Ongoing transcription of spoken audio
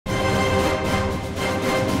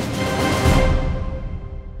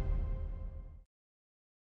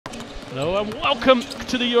Hello and welcome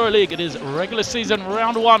to the Euroleague. It is regular season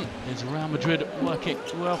round one. It's Real Madrid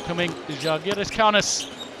welcoming Zalgiris Kaunas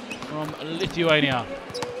from Lithuania.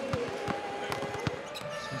 So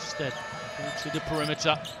instead, going to the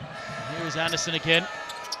perimeter. Here is Anderson again.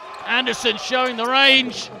 Anderson showing the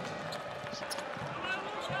range.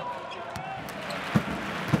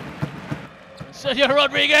 Sergio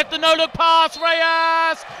Rodriguez, the no-look pass.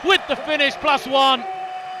 Reyes with the finish, +1.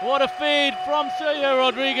 What a feed from Sergio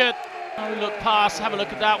Rodriguez. No-look pass, have a look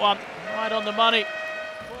at that one. Right on the money.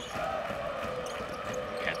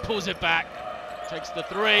 And pulls it back. Takes the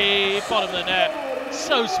three, bottom of the net.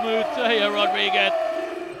 So smooth, Sergio Rodriguez.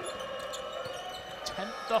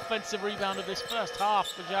 10th offensive rebound of this first half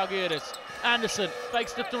for Zalgiris. Anderson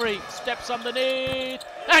fakes the three, steps underneath,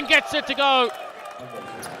 and gets it to go.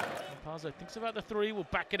 Campazzo thinks about the three, will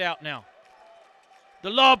back it out now. The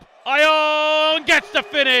lob, Ayon gets the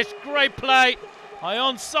finish, great play.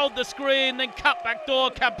 Ayon sold the screen, then cut back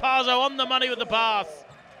door. Campazzo on the money with the pass.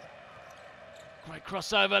 Great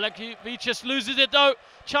crossover, Lekvicius loses it though.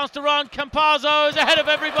 Chance to run, Campazzo is ahead of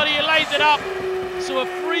everybody, he lays it up. So a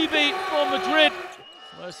freebie for Madrid.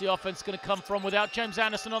 Where's the offense going to come from without James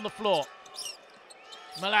Anderson on the floor?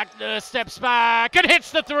 Malagna steps back and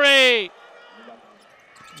hits the three.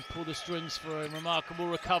 He pulled the strings for a remarkable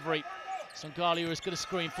recovery. Sangalia is going to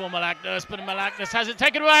screen for Malagnas, but Malagnas has it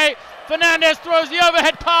taken away. Fernandez throws the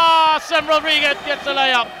overhead pass, and Rodriguez gets a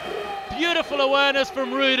layup. Beautiful awareness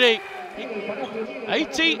from Rudy.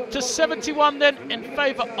 80-71 then in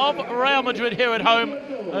favour of Real Madrid here at home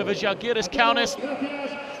over Zalgiris Kaunas.